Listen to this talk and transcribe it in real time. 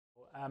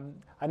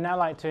I'd now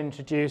like to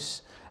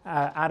introduce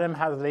Adam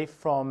Hatherly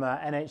from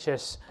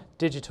NHS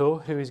Digital,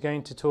 who is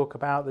going to talk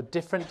about the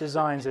different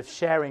designs of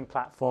sharing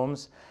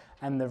platforms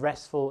and the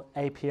RESTful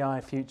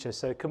API future.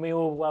 So can we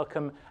all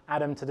welcome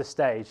Adam to the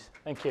stage?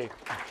 Thank you.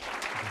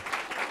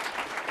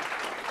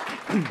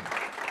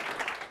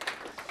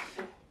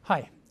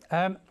 Hi.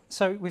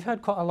 So we've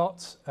heard quite a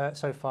lot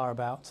so far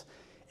about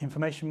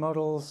information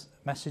models,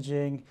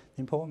 messaging,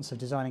 the importance of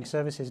designing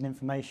services and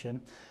information,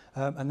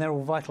 and they're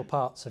all vital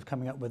parts of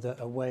coming up with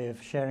a way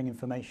of sharing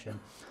information.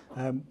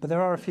 But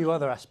there are a few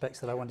other aspects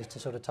that I wanted to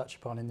sort of touch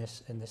upon in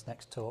this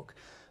next talk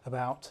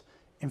about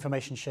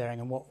information sharing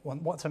and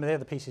what some of the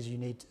other pieces you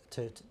need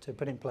to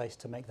put in place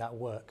to make that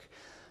work.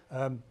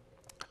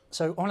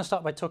 So I want to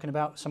start by talking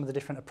about some of the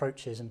different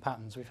approaches and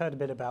patterns. We've heard a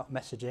bit about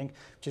messaging,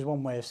 which is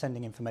one way of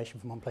sending information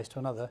from one place to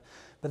another,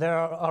 but there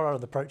are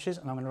other approaches,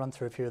 and I'm going to run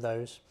through a few of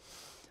those.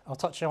 I'll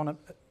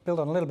build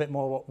on a little bit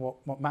more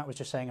what Matt was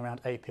just saying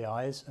around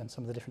APIs and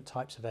some of the different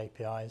types of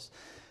APIs.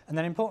 And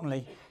then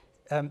importantly,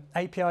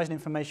 APIs and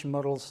information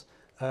models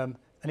and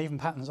even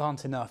patterns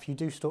aren't enough. You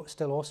do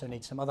still also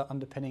need some other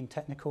underpinning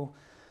technical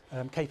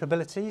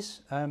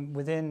capabilities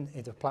within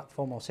either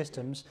platform or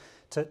systems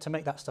to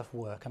make that stuff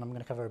work. And I'm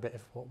going to cover a bit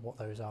of what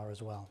those are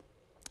as well.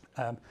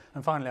 And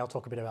finally, I'll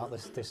talk a bit about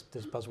this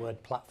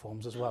buzzword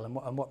platforms as well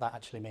and what that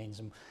actually means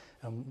and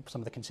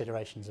some of the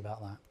considerations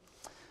about that.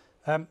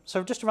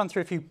 So just to run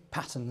through a few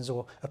patterns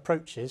or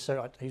approaches, so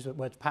I use the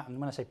word pattern.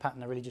 When I say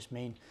pattern, I really just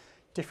mean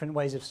different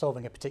ways of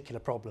solving a particular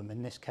problem.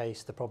 In this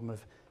case, the problem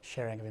of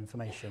sharing of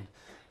information.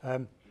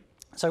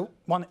 So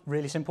one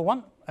really simple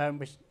one,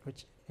 which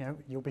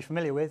you'll be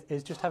familiar with,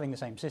 is just having the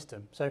same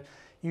system. So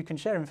you can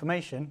share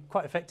information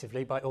quite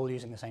effectively by all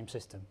using the same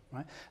system,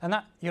 right? And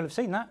that you'll have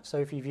seen that. So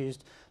if you've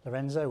used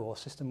Lorenzo or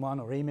System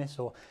 1 or EMIS,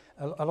 or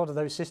a lot of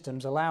those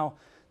systems allow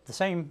the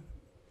same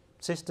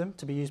system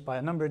to be used by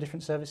a number of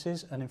different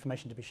services and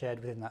information to be shared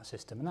within that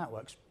system, and that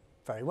works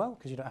very well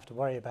because you don't have to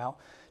worry about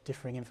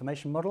differing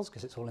information models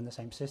because it's all in the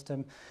same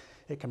system.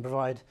 It can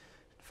provide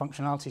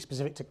functionality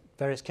specific to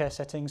various care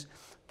settings,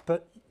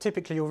 but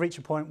typically you'll reach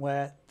a point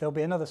where there'll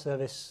be another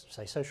service,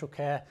 say social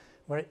care,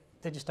 where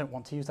they just don't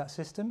want to use that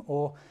system,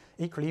 or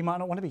equally you might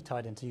not want to be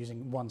tied into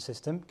using one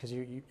system because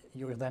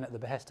you're then at the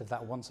behest of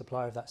that one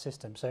supplier of that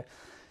system. So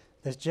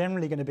there's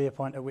generally going to be a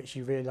point at which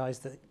you realise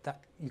that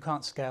you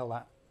can't scale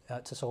that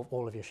to solve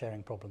all of your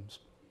sharing problems,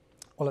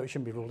 although it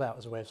shouldn't be ruled out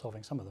as a way of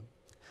solving some of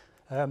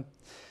them.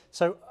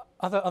 So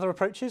other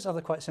approaches,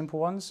 other quite simple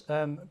ones,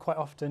 quite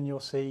often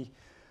you'll see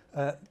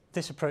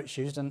this approach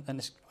used, and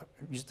I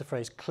use the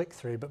phrase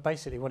click-through, but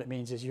basically what it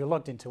means is you're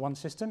logged into one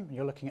system,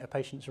 you're looking at a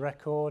patient's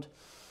record,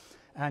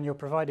 and you're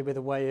provided with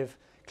a way of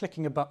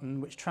clicking a button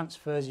which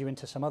transfers you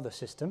into some other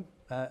system,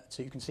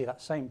 so you can see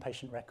that same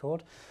patient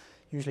record,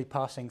 usually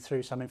passing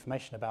through some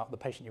information about the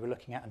patient you were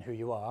looking at and who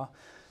you are.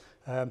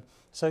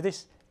 So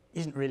this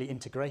isn't really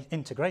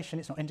integration,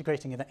 it's not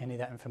integrating any of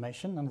that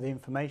information. None of the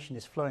information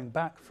is flowing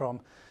back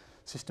from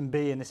System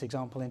B in this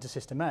example into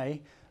System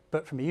A,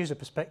 but from a user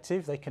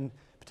perspective, they can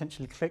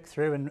potentially click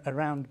through and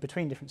around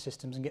between different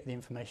systems and get the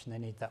information they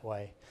need that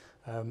way.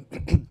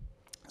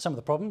 Some of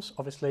the problems,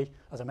 obviously,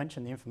 as I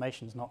mentioned, the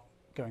information is not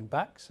going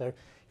back, so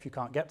if you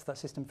can't get to that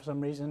system for some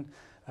reason,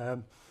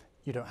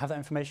 you don't have that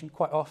information.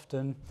 Quite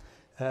often,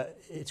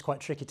 it's quite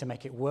tricky to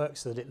make it work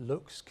so that it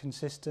looks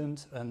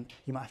consistent, and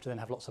you might have to then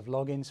have lots of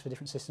logins for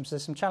different systems. So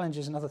there's some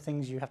challenges and other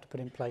things you have to put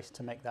in place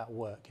to make that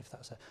work.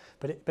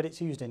 But it's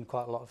used in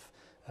quite a lot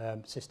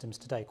of systems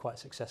today quite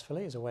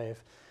successfully as a way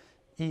of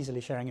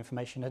easily sharing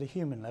information at a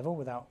human level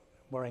without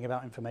worrying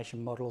about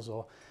information models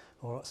or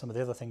some of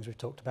the other things we've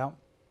talked about.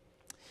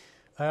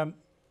 The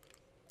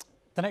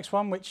next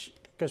one, which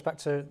goes back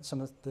to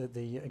some of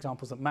the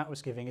examples that Matt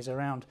was giving, is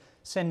around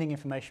sending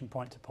information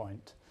point to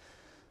point.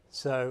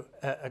 So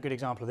a good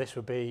example of this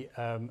would be,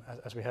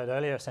 as we heard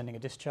earlier, sending a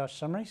discharge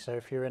summary. So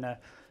if you're in a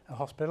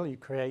hospital, you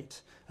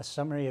create a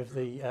summary of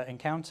the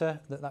encounter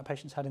that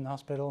patient's had in the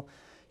hospital.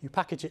 You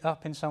package it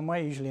up in some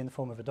way, usually in the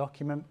form of a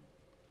document,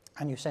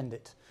 and you send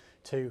it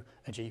to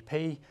a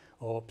GP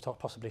or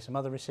possibly some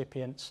other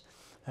recipients.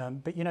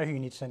 But you know who you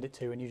need to send it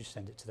to, and you just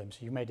send it to them.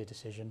 So you made a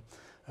decision.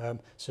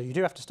 So you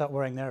do have to start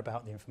worrying there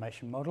about the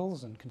information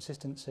models and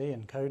consistency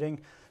and coding,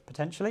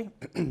 potentially.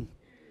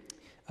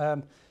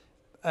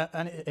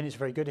 And it's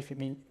very good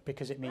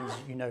because it means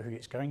you know who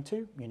it's going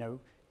to. You know,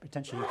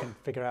 potentially you can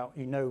figure out,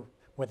 you know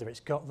whether it's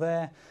got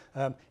there.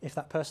 If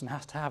that person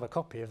has to have a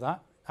copy of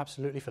that,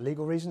 absolutely for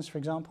legal reasons, for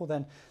example,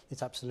 then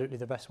it's absolutely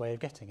the best way of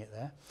getting it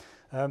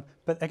there.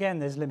 But again,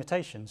 there's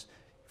limitations.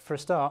 For a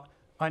start,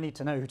 I need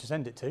to know who to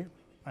send it to,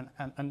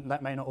 and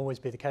that may not always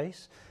be the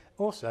case.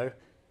 Also,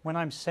 when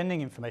I'm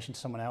sending information to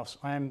someone else,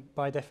 I am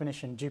by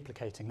definition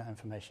duplicating that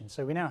information.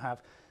 So we now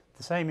have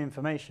the same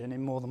information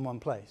in more than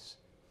one place.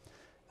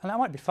 And that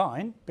might be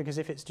fine, because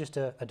if it's just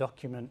a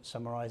document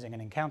summarising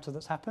an encounter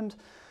that's happened,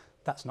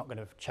 that's not going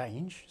to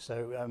change.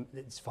 So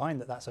it's fine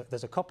that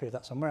there's a copy of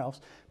that somewhere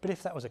else. But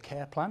if that was a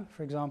care plan,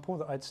 for example,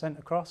 that I'd sent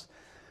across,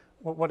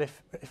 what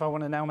if I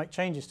want to now make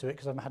changes to it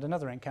because I've had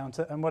another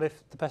encounter, and what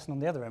if the person on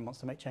the other end wants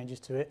to make changes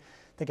to it?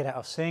 They get out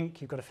of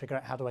sync. You've got to figure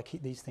out how do I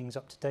keep these things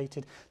up to date.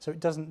 So it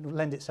doesn't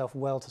lend itself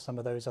well to some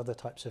of those other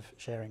types of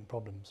sharing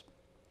problems.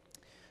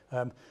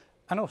 And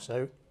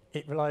also,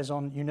 it relies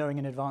on you knowing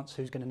in advance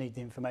who's going to need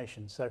the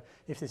information. So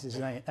if this is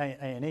an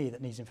A&E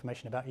that needs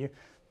information about you,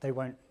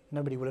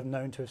 nobody would have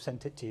known to have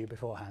sent it to you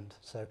beforehand.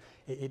 So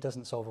it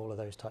doesn't solve all of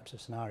those types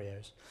of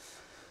scenarios.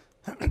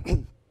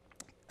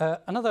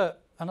 Another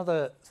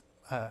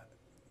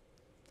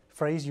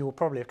phrase you will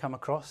probably have come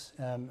across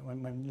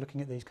when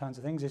looking at these kinds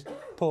of things is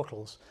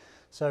portals.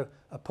 So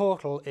a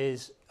portal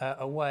is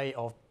a way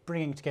of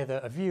bringing together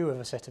a view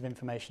of a set of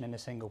information in a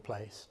single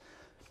place.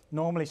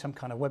 Normally some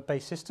kind of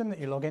web-based system that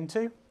you log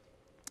into,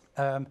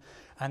 and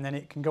then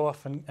it can go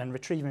off and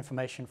retrieve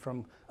information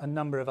from a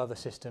number of other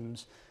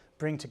systems,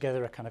 bring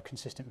together a kind of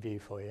consistent view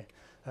for you.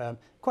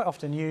 Quite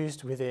often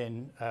used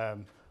within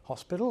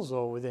hospitals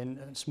or within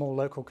small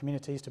local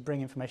communities to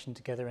bring information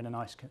together in a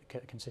nice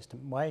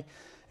consistent way.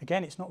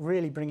 Again, it's not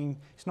really bringing,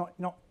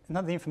 none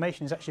of the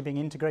information is actually being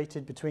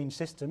integrated between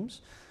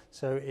systems,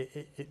 so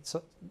it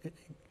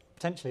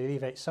potentially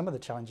alleviates some of the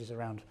challenges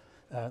around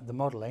the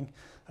modelling,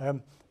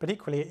 but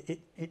equally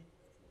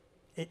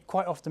it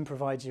quite often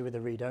provides you with a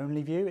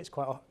read-only view. It's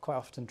quite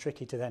often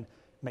tricky to then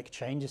make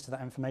changes to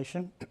that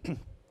information.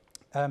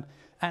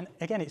 And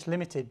again, it's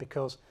limited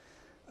because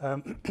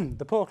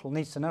the portal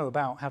needs to know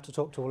about how to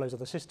talk to all those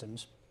other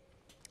systems,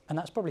 and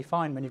that's probably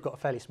fine when you've got a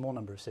fairly small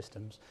number of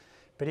systems.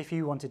 But if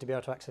you wanted to be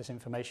able to access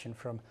information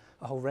from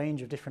a whole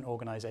range of different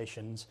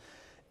organisations,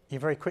 you're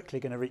very quickly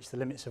going to reach the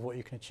limits of what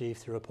you can achieve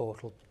through a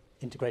portal,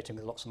 integrating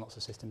with lots and lots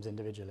of systems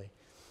individually.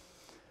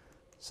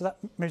 So that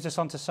moves us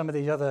on to some of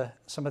the other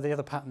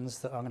patterns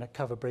that I'm going to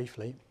cover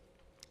briefly.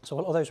 So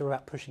a lot of those are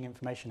about pushing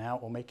information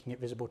out or making it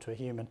visible to a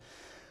human.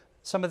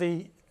 Some of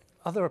the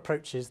other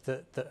approaches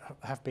that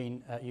have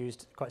been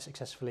used quite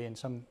successfully in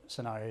some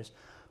scenarios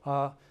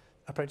are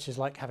approaches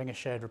like having a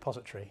shared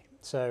repository.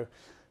 So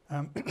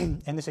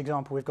in this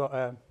example, we've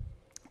got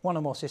one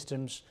or more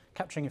systems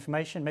capturing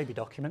information, maybe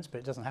documents, but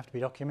it doesn't have to be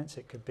documents.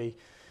 It could be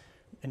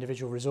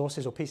individual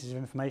resources or pieces of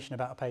information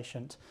about a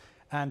patient.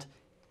 And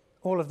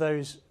all of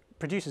those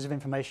producers of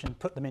information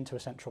put them into a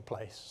central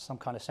place, some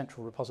kind of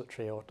central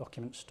repository or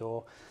document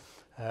store,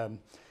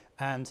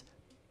 and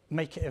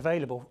make it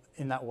available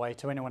in that way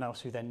to anyone else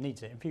who then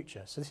needs it in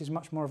future. So this is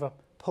much more of a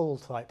pull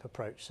type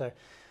approach. So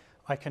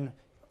I can,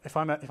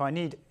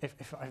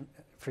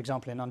 for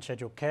example, in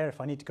unscheduled care, if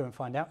I need to go and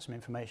find out some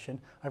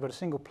information, I've got a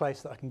single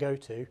place that I can go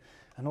to,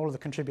 and all of the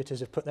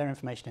contributors have put their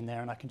information in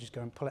there, and I can just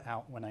go and pull it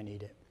out when I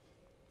need it.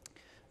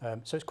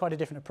 So it's quite a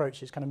different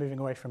approach. It's kind of moving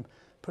away from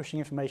pushing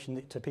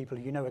information to people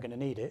who you know are going to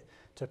need it,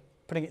 to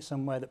putting it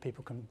somewhere that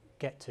people can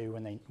get to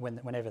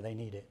whenever they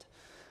need it.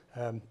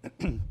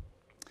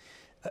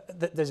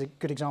 There's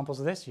good examples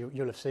of this.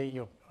 You'll have seen,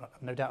 you'll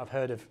no doubt have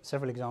heard of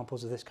several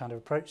examples of this kind of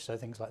approach. So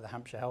things like the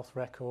Hampshire Health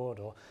Record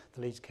or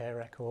the Leeds Care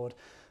Record.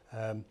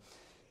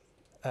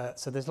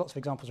 So there's lots of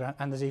examples around,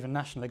 and there's even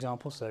national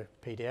examples. So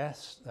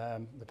PDS,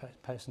 the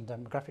Person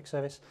Demographic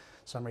Service,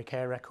 Summary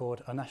Care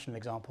Record are national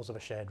examples of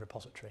a shared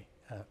repository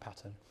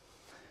pattern.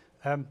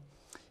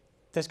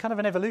 There's kind of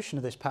an evolution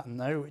of this pattern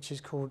though, which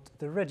is called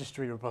the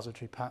registry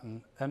repository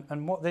pattern.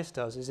 And what this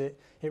does is it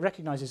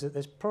recognises that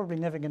there's probably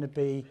never going to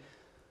be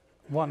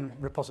one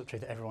repository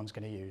that everyone's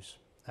going to use.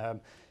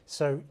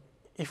 So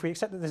if we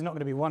accept that there's not going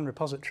to be one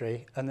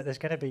repository and that there's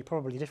going to be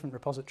probably different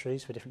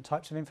repositories for different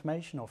types of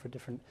information or for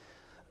different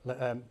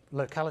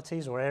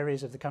localities or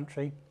areas of the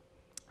country,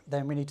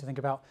 then we need to think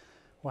about,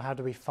 well, how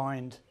do we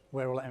find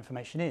where all that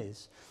information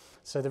is?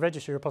 So the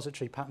registry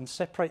repository pattern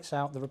separates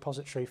out the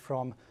repository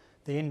from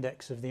the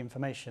index of the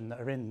information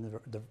that are in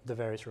the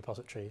various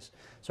repositories.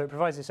 So it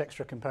provides this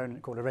extra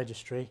component called a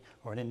registry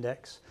or an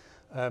index,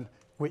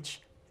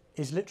 which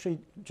is literally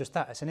just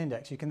that. It's an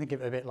index. You can think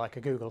of it a bit like a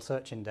Google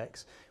search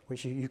index,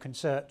 which you can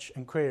search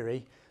and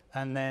query,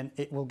 and then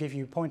it will give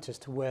you pointers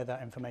to where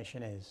that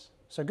information is.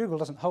 So Google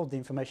doesn't hold the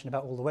information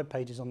about all the web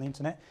pages on the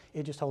internet.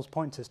 It just holds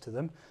pointers to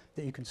them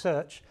that you can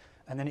search,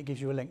 and then it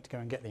gives you a link to go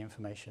and get the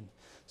information.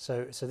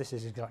 So this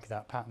is exactly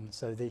that pattern.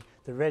 So the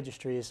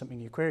registry is something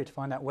you query to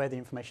find out where the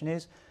information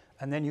is,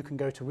 and then you can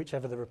go to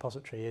whichever the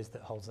repository is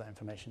that holds that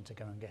information to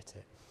go and get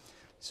it.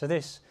 So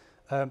this,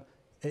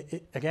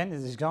 again,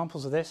 there's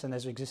examples of this, and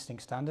there's existing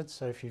standards.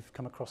 So if you've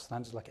come across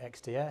standards like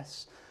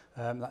XDS,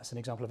 that's an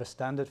example of a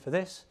standard for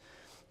this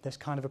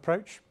kind of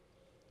approach.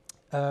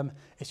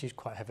 It's used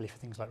quite heavily for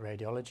things like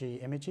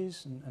radiology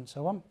images and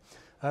so on.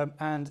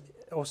 And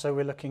also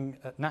we're looking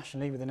at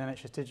nationally within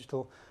NHS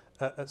Digital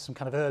at some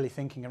kind of early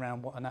thinking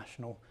around what a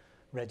national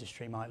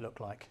registry might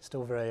look like.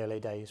 Still very early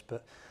days,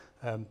 but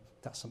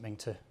that's something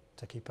to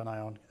keep an eye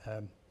on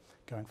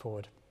going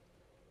forward.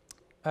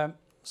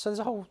 So there's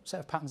a whole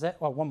set of patterns there.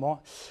 Well, one more.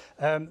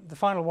 The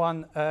final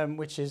one,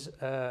 which is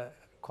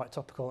quite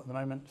topical at the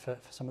moment for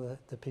some of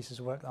the pieces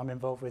of work that I'm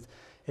involved with,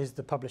 is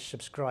the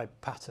publish-subscribe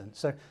pattern.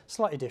 So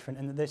slightly different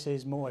in that this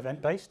is more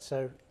event-based,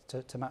 so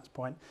to Matt's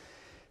point,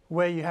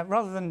 where you have,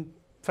 rather than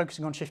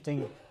focusing on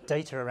shifting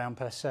data around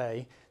per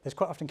se, there's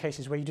quite often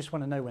cases where you just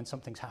want to know when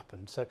something's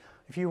happened. So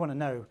if you want to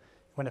know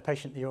when a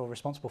patient that you're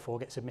responsible for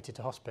gets admitted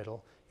to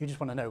hospital, you just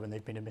want to know when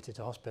they've been admitted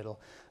to hospital.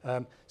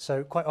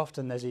 So quite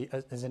often there's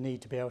a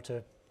need to be able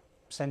to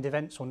send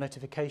events or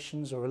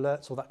notifications or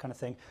alerts or that kind of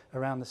thing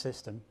around the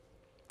system.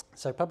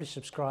 So publish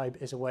subscribe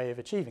is a way of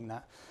achieving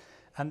that.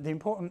 And the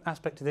important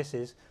aspect of this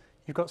is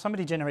you've got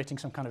somebody generating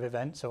some kind of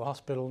event, so a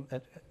hospital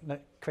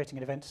creating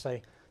an event to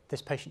say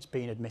this patient's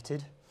been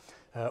admitted,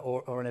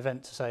 or an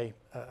event to say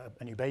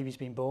a new baby's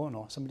been born,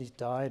 or somebody's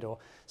died, or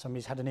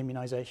somebody's had an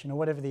immunisation, or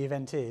whatever the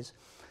event is.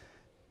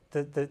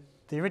 The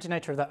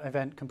originator of that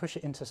event can push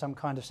it into some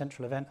kind of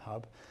central event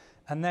hub,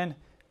 and then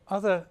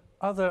other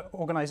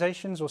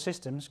organisations or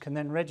systems can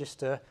then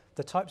register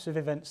the types of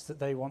events that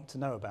they want to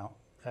know about.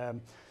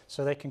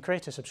 So they can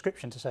create a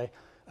subscription to say,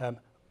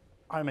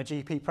 I'm a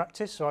GP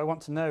practice, so I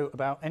want to know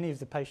about any of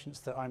the patients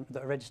that are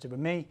registered with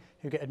me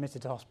who get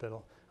admitted to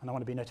hospital, and I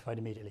want to be notified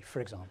immediately, for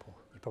example.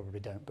 You probably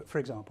don't, but for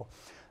example.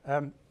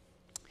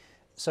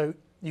 So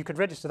you could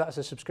register that as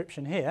a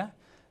subscription here,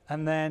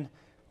 and then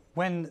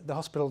when the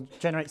hospital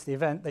generates the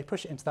event, they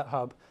push it into that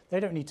hub. They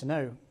don't need to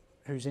know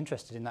who's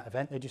interested in that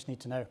event. They just need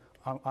to know,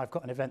 I've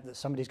got an event that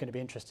somebody's going to be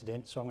interested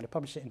in, so I'm going to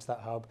publish it into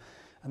that hub.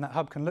 And that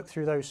hub can look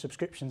through those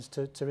subscriptions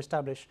to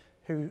establish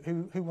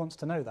who wants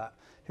to know that,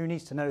 who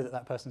needs to know that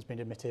that person's been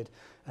admitted.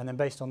 And then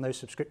based on those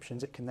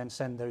subscriptions, it can then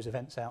send those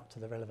events out to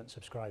the relevant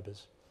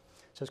subscribers.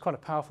 So it's quite a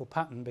powerful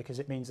pattern because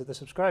it means that the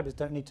subscribers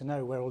don't need to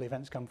know where all the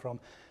events come from,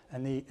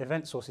 and the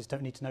event sources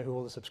don't need to know who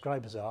all the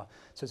subscribers are.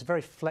 So it's a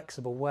very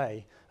flexible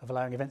way of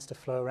allowing events to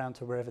flow around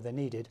to wherever they're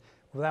needed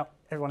without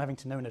everyone having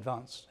to know in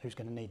advance who's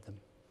going to need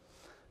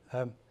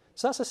them.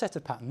 So that's a set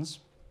of patterns.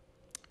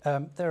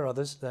 There are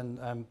others,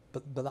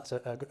 but that's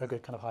a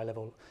good kind of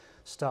high-level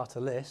starter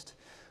list.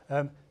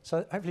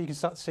 So hopefully you can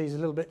start to see it's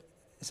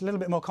a little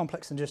bit more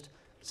complex than just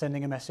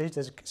sending a message.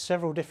 There's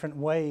several different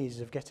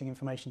ways of getting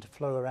information to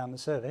flow around the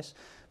service,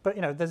 but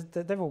you know,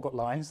 they've all got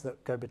lines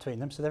that go between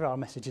them, so there are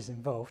messages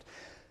involved.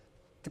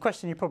 The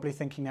question you're probably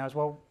thinking now is,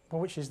 well,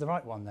 which is the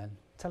right one then?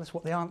 Tell us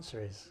what the answer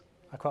is.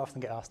 I quite often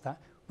get asked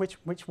that.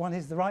 Which one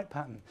is the right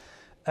pattern?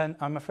 And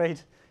I'm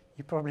afraid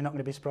you're probably not going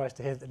to be surprised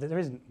to hear that there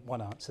isn't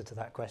one answer to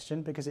that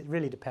question, because it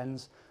really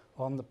depends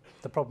on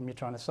the problem you're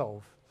trying to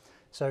solve.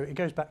 So it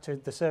goes back to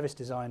the service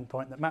design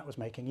point that Matt was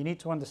making. You need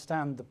to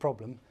understand the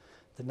problem,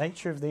 the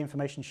nature of the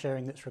information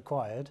sharing that's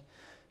required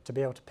to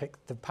be able to pick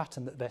the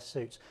pattern that best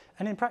suits.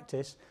 And in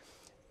practice,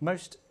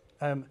 most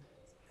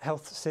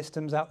health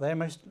systems out there,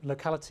 most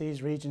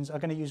localities, regions are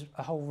going to use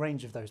a whole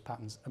range of those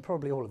patterns, and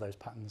probably all of those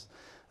patterns,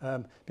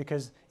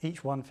 because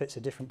each one fits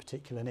a different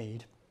particular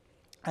need.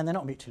 And they're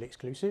not mutually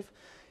exclusive.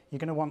 You're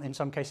going to want, in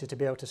some cases, to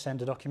be able to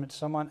send a document to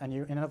someone, and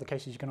in other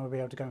cases, you're going to be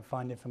able to go and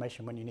find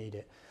information when you need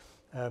it.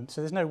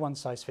 So there's no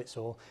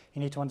one-size-fits-all.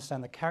 You need to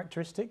understand the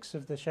characteristics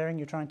of the sharing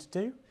you're trying to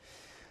do.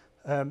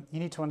 You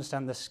need to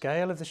understand the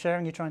scale of the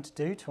sharing you're trying to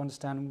do to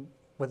understand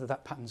whether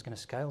that pattern's going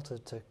to scale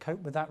to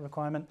cope with that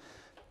requirement.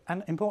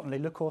 And importantly,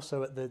 look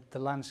also at the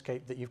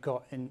landscape that you've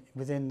got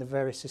within the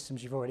various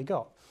systems you've already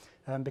got,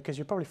 because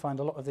you'll probably find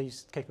a lot of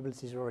these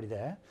capabilities are already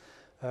there,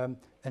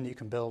 and you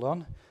can build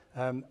on.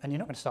 And you're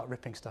not going to start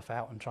ripping stuff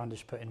out and trying to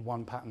just put in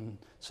one pattern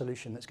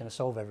solution that's going to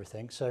solve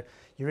everything. So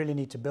you really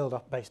need to build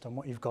up based on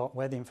what you've got,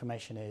 where the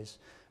information is,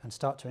 and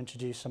start to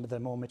introduce some of the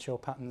more mature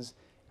patterns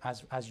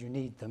as you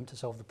need them to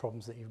solve the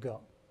problems that you've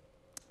got.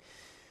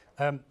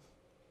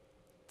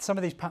 Some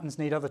of these patterns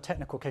need other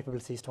technical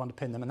capabilities to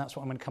underpin them, and that's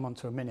what I'm going to come on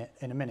to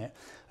in a minute.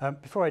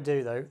 Before I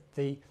do, though,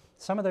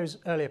 some of those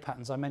earlier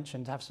patterns I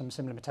mentioned have some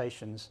sim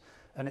limitations,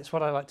 and it's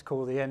what I like to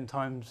call the n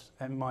times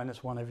n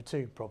minus 1 over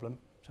 2 problem,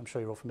 which I'm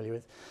sure you're all familiar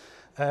with,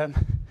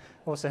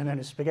 also known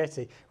as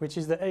spaghetti, which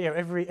is that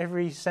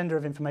every sender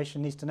of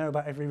information needs to know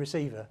about every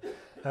receiver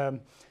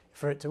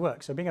for it to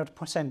work. So being able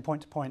to send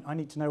point to point, I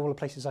need to know all the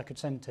places I could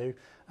send to,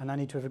 and I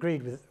need to have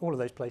agreed with all of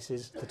those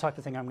places the type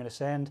of thing I'm going to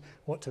send,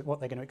 what they're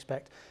going to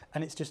expect,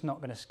 and it's just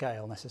not going to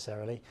scale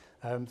necessarily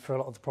for a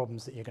lot of the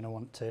problems that you're going to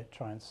want to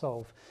try and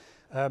solve.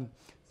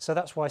 So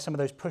that's why some of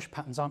those push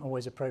patterns aren't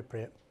always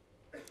appropriate,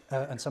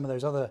 and some of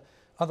those other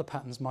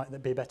patterns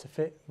might be a better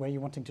fit where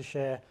you're wanting to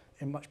share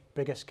in much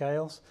bigger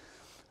scales.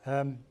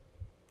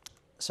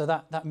 So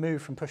that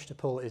move from push to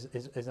pull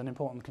is an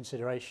important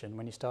consideration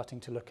when you're starting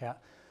to look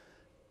at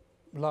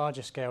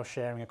larger scale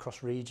sharing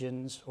across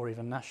regions or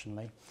even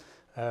nationally,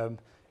 and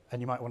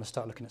you might want to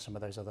start looking at some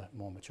of those other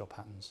more mature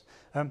patterns.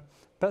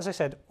 But as I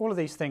said, all of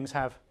these things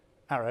have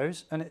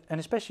arrows, and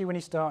especially when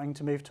you're starting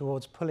to move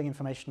towards pulling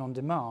information on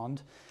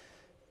demand,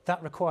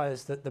 that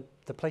requires that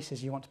the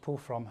places you want to pull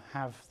from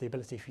have the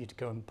ability for you to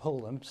go and pull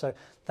them. So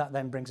that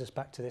then brings us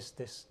back to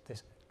this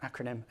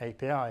acronym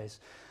APIs.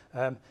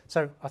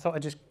 So I thought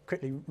I'd just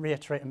quickly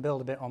reiterate and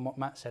build a bit on what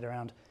Matt said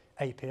around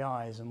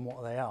APIs and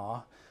what they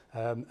are,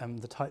 and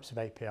the types of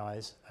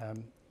APIs,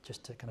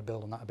 just to kind of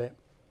build on that a bit.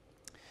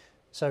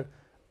 So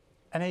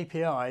an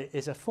API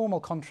is a formal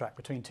contract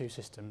between two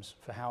systems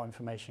for how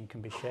information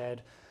can be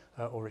shared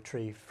or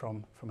retrieved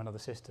from another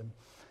system.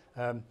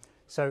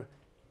 So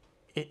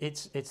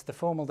it's the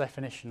formal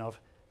definition of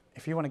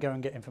if you want to go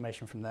and get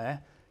information from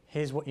there,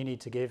 here's what you need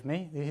to give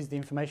me. Here's the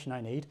information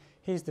I need.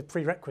 Here's the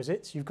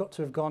prerequisites. You've got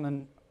to have gone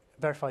and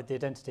verified the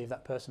identity of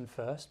that person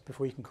first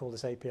before you can call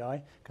this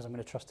API, because I'm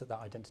going to trust that that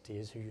identity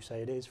is who you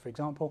say it is, for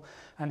example.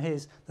 And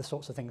here's the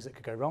sorts of things that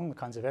could go wrong, the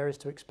kinds of errors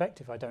to expect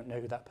if I don't know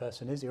who that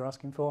person is you're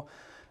asking for.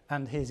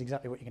 And here's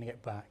exactly what you're going to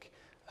get back.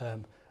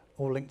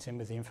 All linked in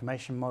with the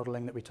information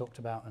modeling that we talked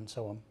about and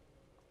so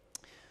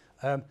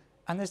on.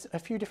 And there's a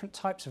few different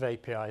types of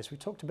APIs. We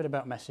talked a bit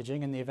about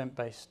messaging and the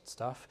event-based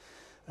stuff.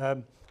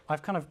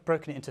 I've kind of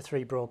broken it into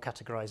 3 broad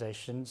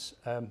categorizations.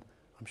 I'm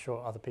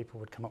sure other people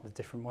would come up with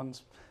different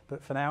ones,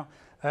 but for now,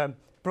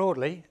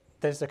 broadly,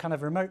 there's a kind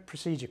of remote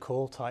procedure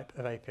call type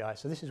of API.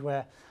 So this is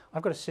where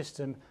I've got a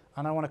system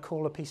and I want to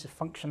call a piece of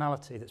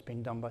functionality that's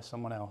been done by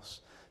someone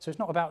else. So it's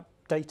not about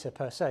data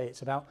per se,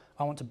 it's about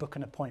I want to book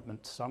an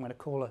appointment, so I'm going to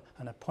call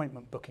an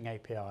appointment booking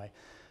API.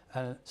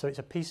 So it's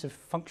a piece of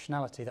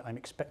functionality that I'm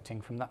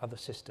expecting from that other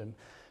system.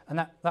 And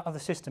that other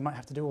system might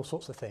have to do all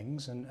sorts of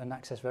things and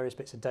access various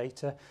bits of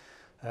data,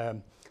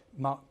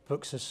 mark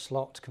books as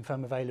slot,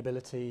 confirm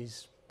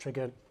availabilities,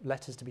 trigger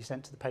letters to be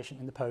sent to the patient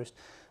in the post.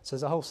 So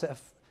there's a whole set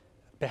of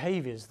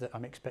behaviours that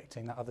I'm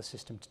expecting that other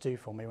system to do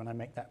for me when I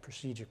make that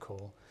procedure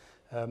call.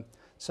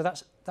 So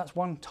that's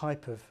one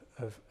type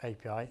of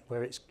API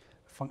where it's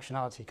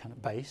functionality kind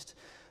of based.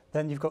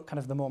 Then you've got kind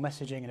of the more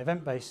messaging and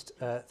event-based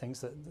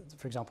things that,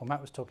 for example,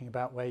 Matt was talking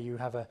about, where you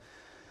have a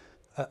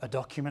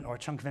document or a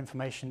chunk of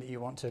information that you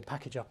want to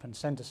package up and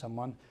send to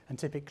someone, and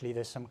typically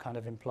there's some kind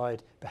of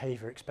implied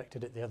behaviour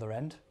expected at the other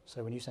end.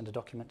 So when you send a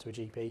document to a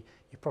GP,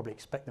 you probably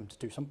expect them to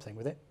do something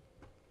with it.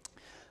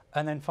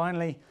 And then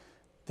finally,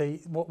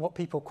 what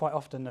people quite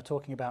often are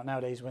talking about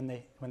nowadays when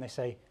they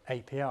say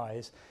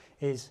APIs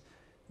is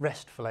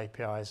RESTful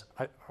APIs.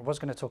 I was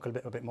going to talk a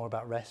bit more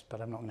about REST,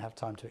 but I'm not going to have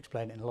time to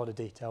explain it in a lot of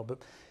detail. But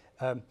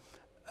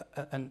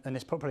and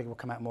this probably will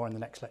come out more in the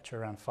next lecture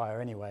around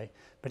FHIR anyway.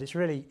 But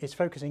it's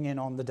focusing in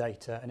on the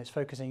data, and it's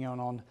focusing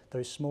on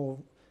those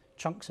small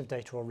chunks of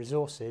data or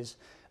resources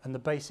and the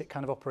basic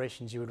kind of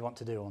operations you would want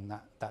to do on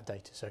that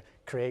data. So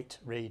create,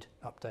 read,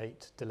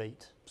 update,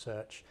 delete,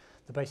 search,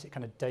 the basic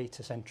kind of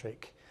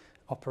data-centric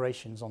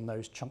operations on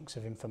those chunks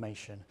of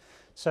information.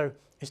 So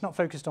it's not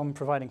focused on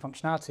providing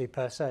functionality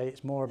per se,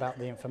 it's more about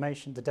the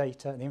information, the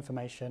data, the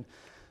information,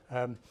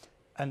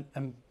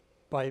 and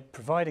by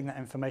providing that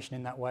information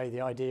in that way,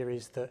 the idea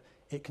is that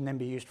it can then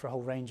be used for a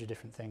whole range of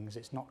different things.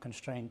 It's not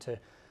constrained to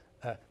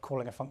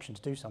calling a function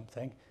to do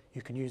something.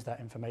 You can use that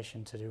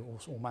information to do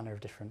all manner of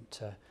different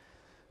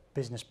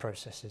business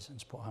processes and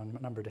support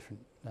a number of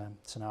different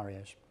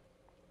scenarios.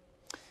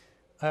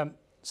 So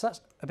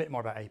that's a bit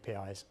more about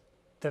APIs.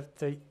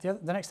 The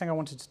next thing I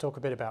wanted to talk a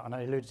bit about, and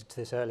I alluded to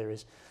this earlier,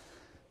 is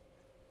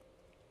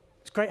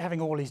it's great having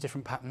all these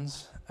different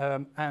patterns,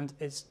 and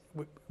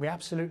we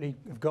absolutely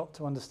have got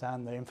to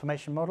understand the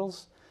information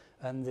models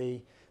and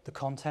the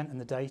content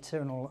and the data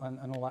and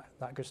all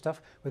that good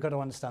stuff. We've got to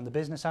understand the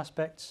business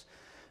aspects,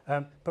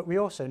 but we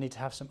also need to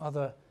have some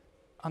other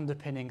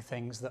underpinning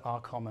things that are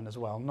common as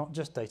well, not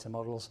just data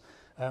models,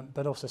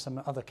 but also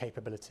some other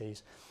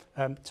capabilities.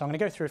 So I'm going to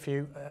go through a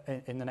few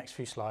in the next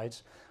few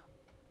slides.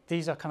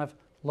 These are kind of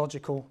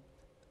logical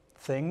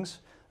things.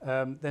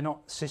 They're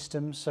not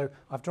systems, so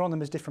I've drawn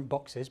them as different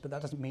boxes, but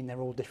that doesn't mean they're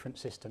all different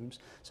systems,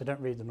 so don't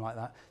read them like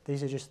that.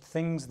 These are just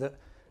things that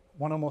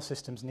one or more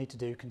systems need to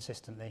do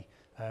consistently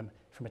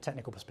from a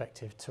technical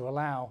perspective to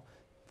allow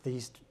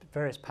these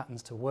various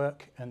patterns to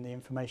work and the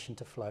information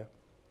to flow.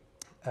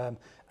 And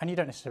you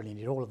don't necessarily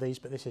need all of these,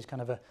 but this is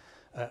kind of a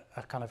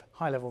kind of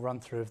high-level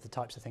run-through of the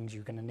types of things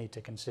you're going to need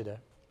to consider.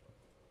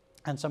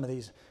 And some of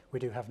these we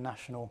do have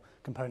national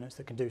components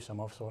that can do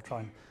some of, so I'll try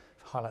and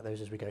highlight those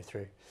as we go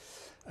through.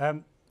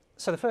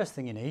 So the first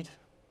thing you need,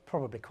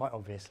 probably quite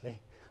obviously,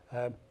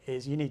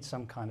 is you need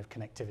some kind of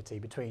connectivity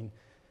between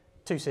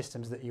two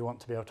systems that you want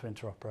to be able to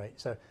interoperate.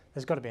 So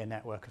there's got to be a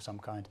network of some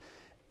kind.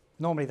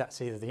 Normally that's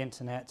either the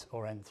internet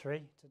or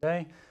N3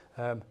 today.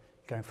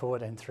 Going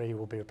forward, N3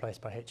 will be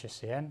replaced by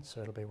HSCN,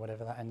 so it'll be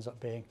whatever that ends up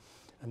being,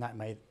 and that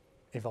may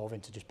evolve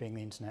into just being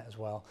the internet as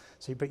well.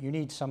 So, but you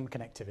need some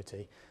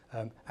connectivity,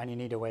 and you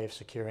need a way of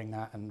securing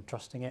that and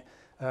trusting it.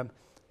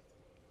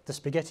 The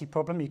spaghetti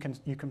problem you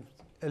can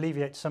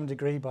alleviate to some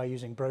degree by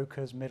using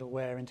brokers,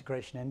 middleware,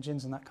 integration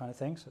engines, and that kind of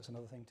thing. So that's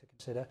another thing to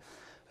consider.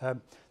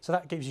 So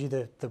that gives you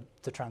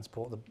the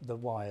transport, the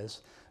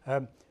wires.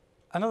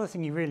 Another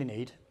thing you really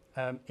need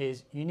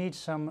is you need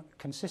some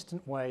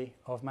consistent way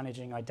of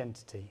managing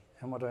identity.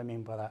 And what do I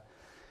mean by that?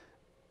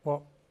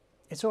 Well,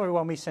 it's all very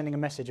well me sending a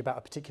message about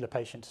a particular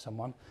patient to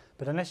someone,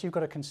 but unless you've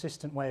got a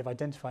consistent way of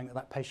identifying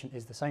that patient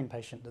is the same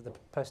patient that the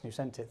person who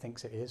sent it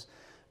thinks it is,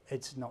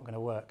 it's not going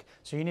to work.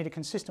 So you need a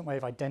consistent way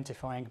of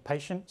identifying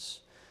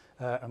patients,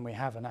 and we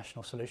have a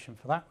national solution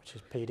for that, which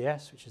is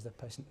PDS, which is the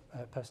Person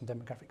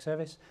Demographic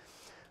Service.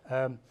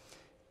 But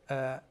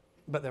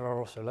there are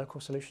also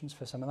local solutions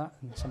for some of that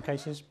in some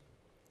cases.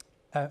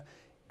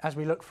 As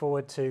we look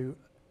forward to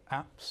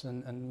apps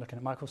and looking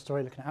at Michael's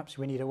story, looking at apps,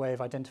 we need a way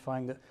of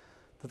identifying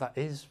that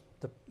is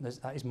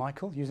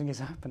Michael using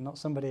his app and not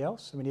somebody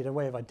else. So we need a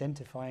way of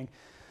identifying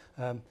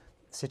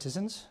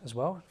citizens as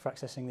well for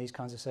accessing these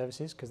kinds of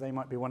services, because they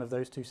might be one of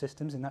those two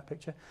systems in that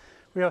picture.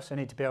 We also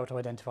need to be able to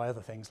identify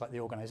other things like the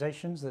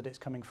organisations that it's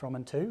coming from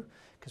and to,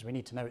 because we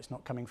need to know it's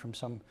not coming from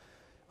some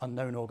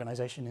unknown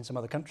organisation in some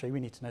other country. We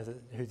need to know that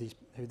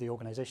who the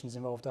organisations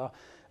involved are,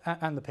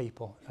 and the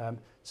people.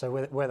 So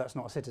where that's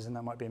not a citizen,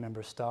 that might be a member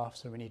of staff.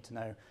 So we need to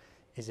know,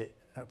 is it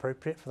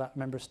appropriate for that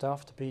member of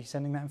staff to be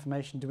sending that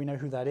information? Do we know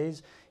who that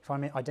is? If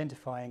I'm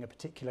identifying a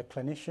particular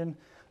clinician,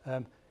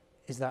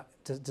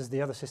 does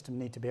the other system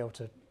need to be able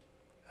to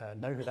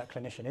know who that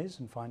clinician is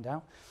and find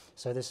out?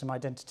 So there's some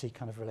identity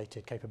kind of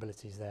related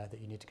capabilities there that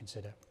you need to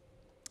consider.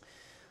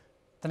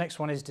 The next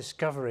one is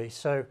discovery.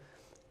 So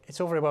it's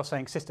all very well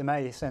saying system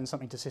A sends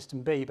something to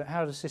system B, but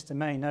how does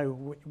system A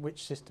know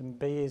which system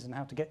B is and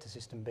how to get to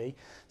system B?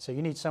 So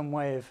you need some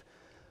way of,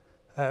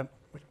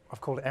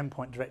 I've called it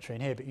endpoint directory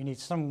in here, but you need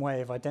some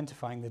way of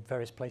identifying the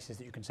various places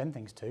that you can send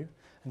things to.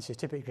 And this is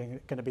typically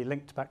going to be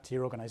linked back to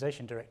your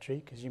organisation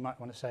directory, because you might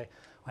want to say,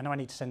 I know I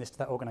need to send this to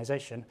that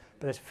organisation,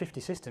 but there's 50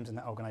 systems in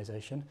that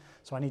organisation,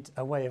 so I need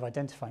a way of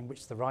identifying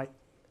which the right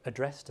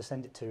address to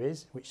send it to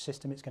is, which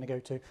system it's going to go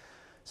to.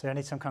 So I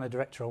need some kind of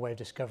directory or way of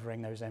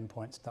discovering those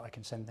endpoints that I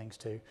can send things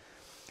to.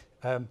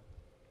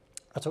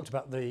 I talked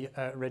about the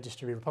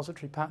registry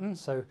repository pattern.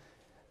 So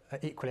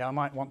equally, I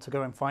might want to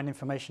go and find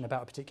information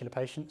about a particular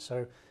patient.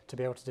 So to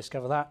be able to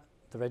discover that,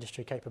 the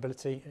registry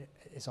capability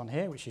is on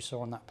here, which you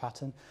saw on that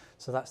pattern.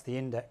 So that's the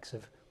index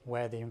of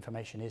where the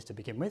information is to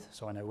begin with,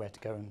 so I know where to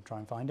go and try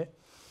and find it.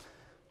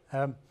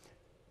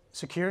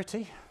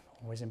 Security,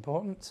 always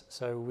important.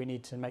 So we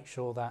need to make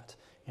sure that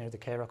the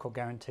care record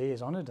guarantee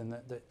is honoured and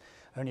that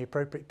only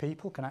appropriate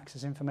people can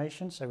access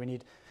information. So we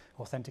need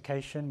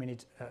authentication. We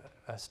need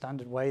a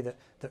standard way that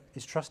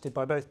is trusted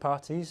by both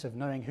parties of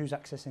knowing who's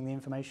accessing the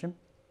information,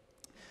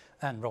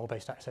 and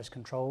role-based access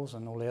controls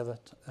and all the other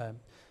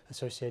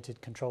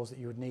associated controls that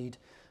you would need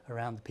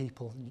around the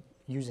people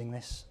using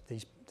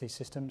these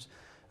systems.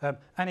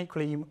 And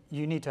equally,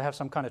 you need to have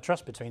some kind of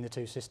trust between the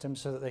two systems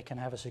so that they can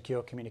have a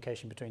secure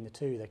communication between the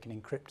two. They can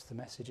encrypt the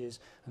messages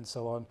and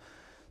so on.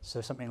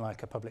 So something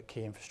like a public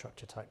key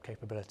infrastructure type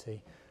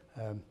capability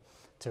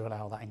to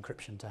allow that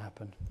encryption to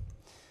happen.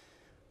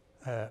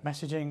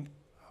 Messaging,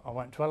 I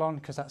won't dwell on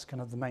because that's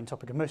kind of the main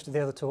topic of most of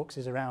the other talks,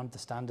 is around the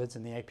standards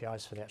and the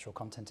APIs for the actual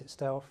content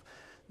itself,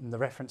 and the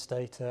reference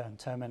data and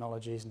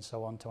terminologies and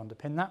so on to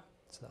underpin that.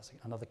 So that's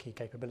another key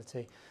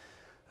capability.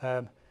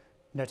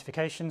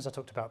 Notifications, I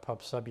talked about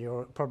pub sub.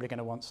 You're probably going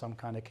to want some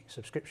kind of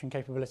subscription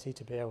capability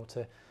to be able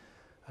to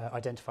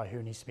identify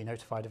who needs to be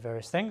notified of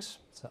various things.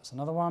 So that's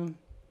another one.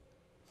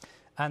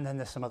 And then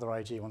there's some other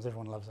IG ones.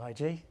 Everyone loves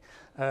IG.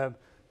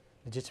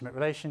 Legitimate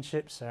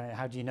relationships.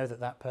 How do you know that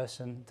that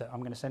person that I'm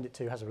going to send it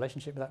to has a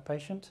relationship with that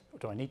patient? Or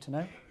do I need to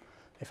know?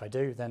 If I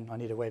do, then I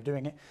need a way of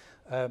doing it.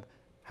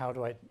 How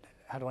do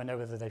I know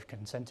whether they've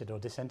consented or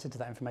dissented to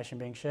that information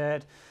being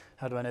shared?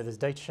 How do I know there's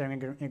data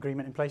sharing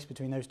agreement in place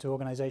between those two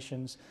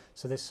organisations?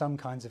 So there's some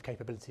kinds of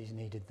capabilities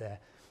needed there.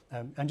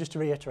 And just to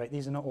reiterate,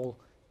 these are not all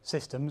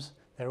systems.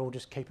 They're all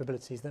just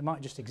capabilities that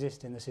might just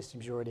exist in the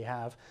systems you already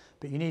have,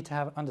 but you need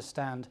to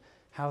understand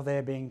how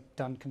they're being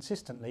done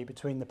consistently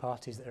between the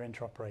parties that are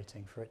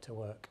interoperating for it to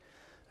work.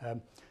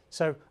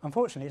 So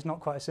unfortunately, it's not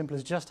quite as simple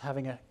as just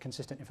having a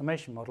consistent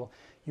information model.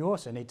 You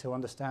also need to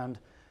understand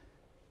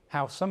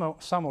how some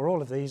or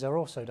all of these are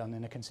also done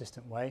in a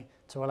consistent way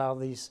to allow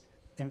these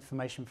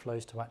information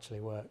flows to actually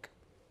work.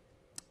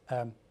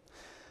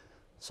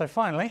 So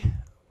finally,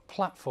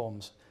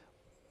 platforms.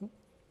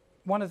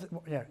 One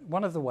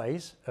of the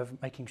ways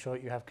of making sure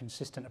you have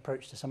consistent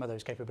approach to some of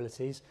those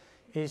capabilities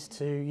is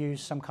to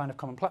use some kind of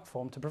common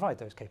platform to provide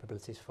those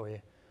capabilities for you.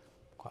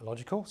 Quite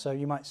logical. So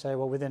you might say,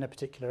 well, within a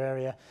particular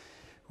area,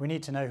 we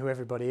need to know who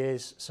everybody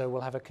is, so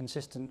we'll have a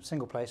consistent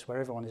single place where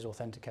everyone is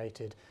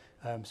authenticated,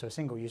 so a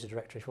single user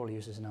directory for all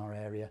users in our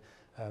area,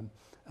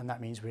 and that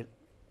means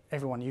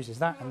everyone uses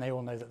that and they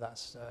all know that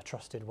that's a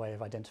trusted way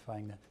of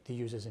identifying the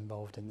users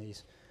involved in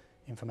these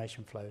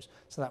information flows.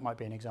 So that might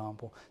be an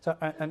example. So,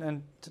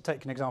 and to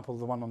take an example of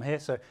the one on here,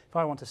 so if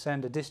I want to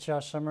send a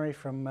discharge summary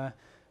from a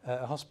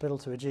hospital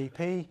to a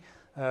GP,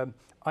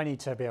 I need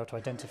to be able to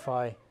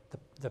identify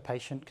the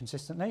patient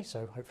consistently,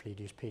 so hopefully you'd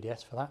use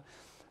PDS for that.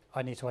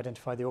 I need to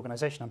identify the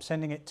organisation I'm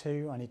sending it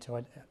to. I need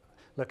to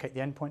locate the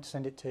endpoint to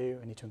send it to.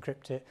 I need to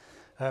encrypt it.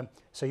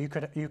 So you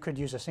could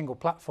use a single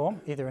platform,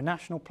 either a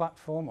national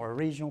platform or a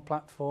regional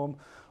platform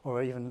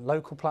or even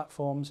local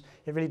platforms.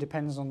 It really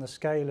depends on the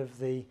scale of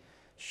the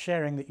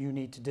sharing that you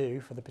need to do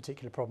for the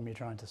particular problem you're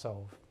trying to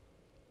solve.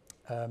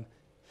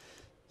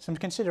 Some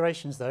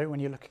considerations though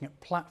when you're looking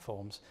at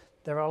platforms.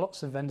 There are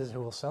lots of vendors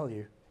who will sell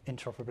you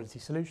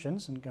interoperability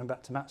solutions, and going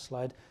back to Matt's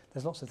slide,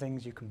 there's lots of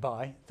things you can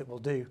buy that will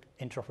do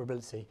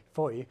interoperability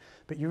for you,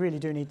 but you really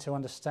do need to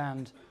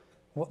understand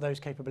what those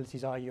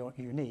capabilities are you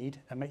need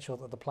and make sure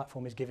that the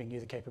platform is giving you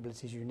the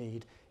capabilities you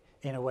need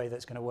in a way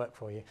that's going to work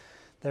for you.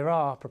 There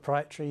are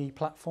proprietary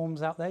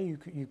platforms out there you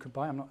could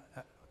buy.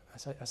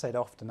 I say it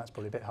often, that's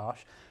probably a bit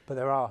harsh, but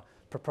there are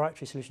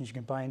proprietary solutions you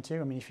can buy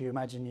into. I mean, if you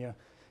imagine you're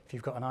if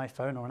you've got an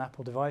iPhone or an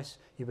Apple device,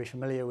 you'll be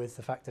familiar with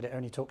the fact that it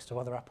only talks to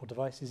other Apple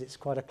devices. It's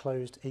quite a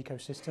closed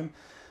ecosystem.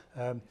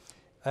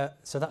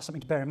 So that's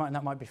something to bear in mind.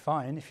 That might be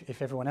fine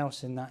if everyone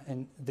else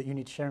that you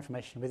need to share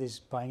information with is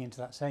buying into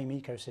that same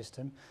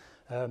ecosystem.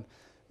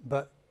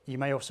 But you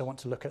may also want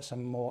to look at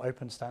some more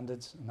open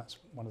standards, and that's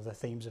one of the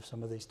themes of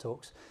some of these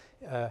talks,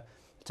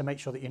 to make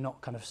sure that you're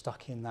not kind of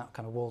stuck in that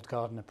kind of walled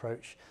garden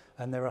approach.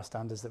 And there are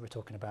standards that we're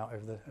talking about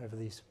over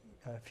these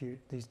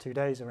 2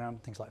 days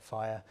around things like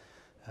fire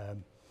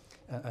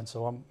and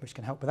so on, which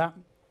can help with that.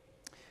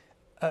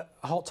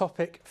 A hot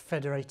topic: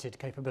 federated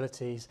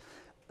capabilities.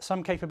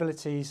 Some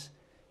capabilities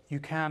you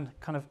can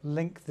kind of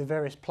link the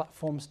various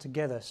platforms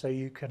together, so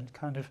you can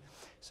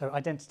so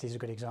identity is a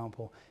good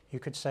example. You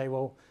could say,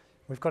 well,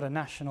 we've got a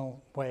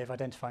national way of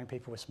identifying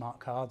people with smart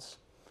cards.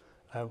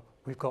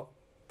 We've got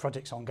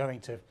projects ongoing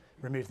to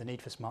remove the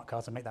need for smart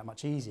cards and make that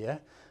much easier.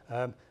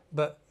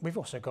 But we've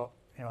also got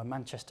a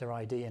Manchester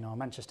ID in our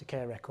Manchester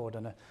Care record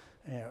and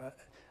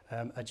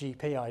a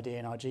GP ID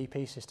in our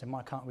GP system.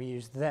 Why can't we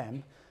use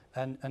them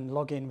and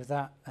log in with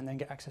that and then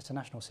get access to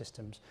national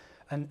systems?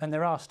 And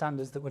there are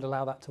standards that would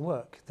allow that to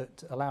work,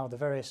 that allow the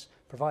various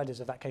providers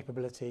of that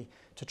capability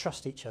to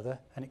trust each other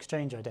and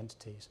exchange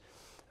identities.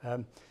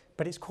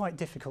 But it's quite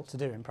difficult to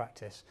do in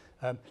practice.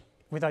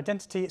 With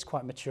identity, it's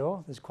quite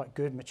mature. There's quite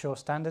good, mature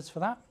standards for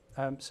that.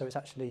 So it's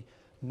actually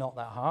not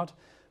that hard.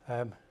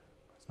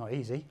 It's not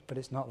easy, but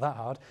it's not that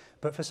hard.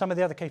 But for some of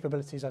the other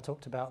capabilities I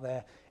talked about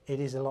there,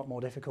 it is a lot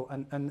more difficult.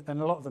 And a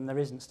lot of them, there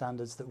isn't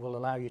standards that will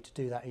allow you to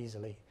do that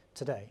easily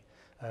today.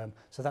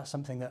 So that's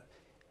something that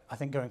I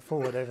think going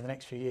forward over the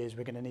next few years,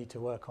 we're going to need to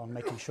work on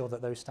making sure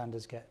that those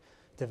standards get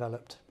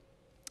developed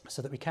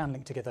so that we can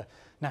link together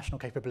national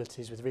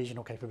capabilities with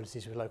regional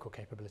capabilities with local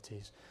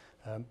capabilities.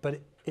 But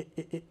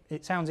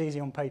it sounds easy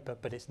on paper,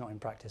 but it's not in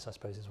practice, I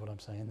suppose, is what I'm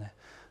saying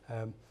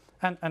there.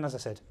 And as I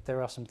said,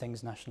 there are some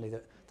things nationally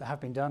that have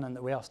been done and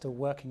that we are still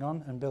working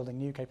on and building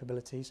new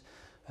capabilities.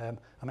 I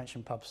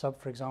mentioned PubSub,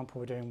 for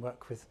example. We're doing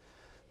work with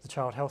the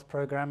Child Health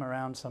Programme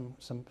around some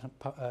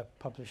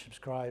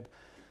publish-subscribe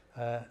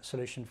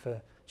solution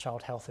for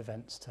child health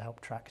events to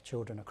help track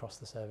children across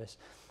the service.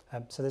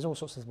 So there's all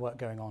sorts of work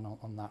going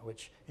on that,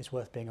 which is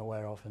worth being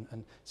aware of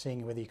and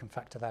seeing whether you can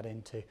factor that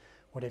into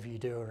whatever you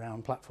do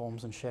around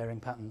platforms and sharing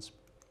patterns.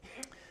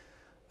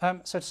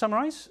 So to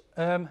summarise,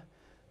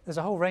 there's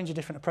a whole range of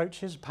different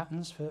approaches,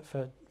 patterns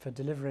for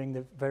delivering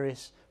the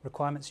various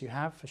requirements you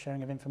have for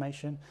sharing of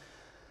information.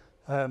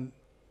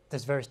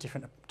 There's various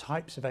different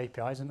types of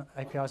APIs, and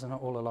APIs are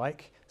not all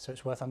alike, so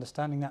it's worth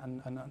understanding that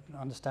and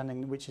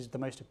understanding which is the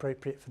most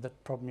appropriate for the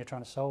problem you're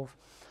trying to solve.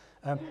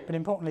 But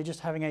importantly, just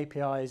having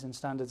APIs and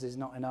standards is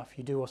not enough.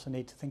 You do also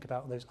need to think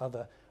about those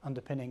other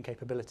underpinning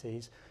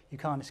capabilities. You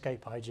can't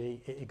escape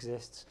IG, it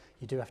exists.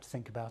 You do have to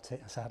think about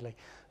it, sadly.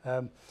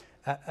 And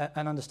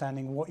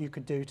understanding what you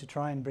could do to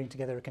try and bring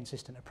together a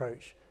consistent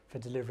approach for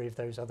delivery of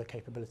those other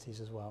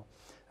capabilities as well.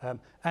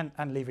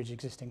 And leverage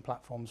existing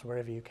platforms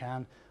wherever you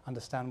can,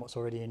 understand what's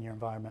already in your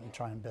environment and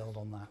try and build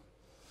on that.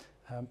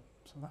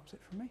 So that's it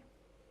from me.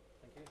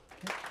 Thank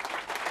you.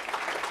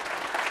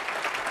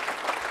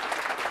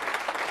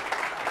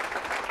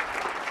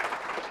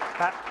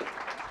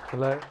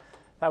 Hello.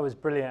 That was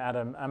brilliant,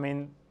 Adam. I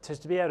mean,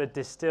 just to be able to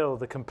distill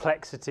the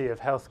complexity of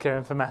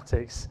healthcare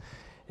informatics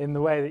in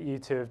the way that you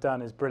two have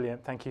done is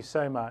brilliant. Thank you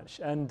so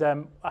much. And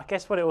I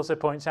guess what it also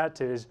points out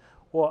to is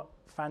what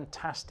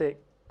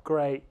fantastic,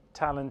 great,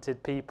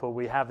 talented people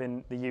we have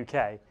in the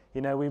UK.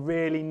 You know, we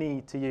really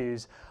need to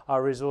use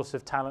our resource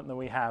of talent that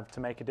we have to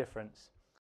make a difference.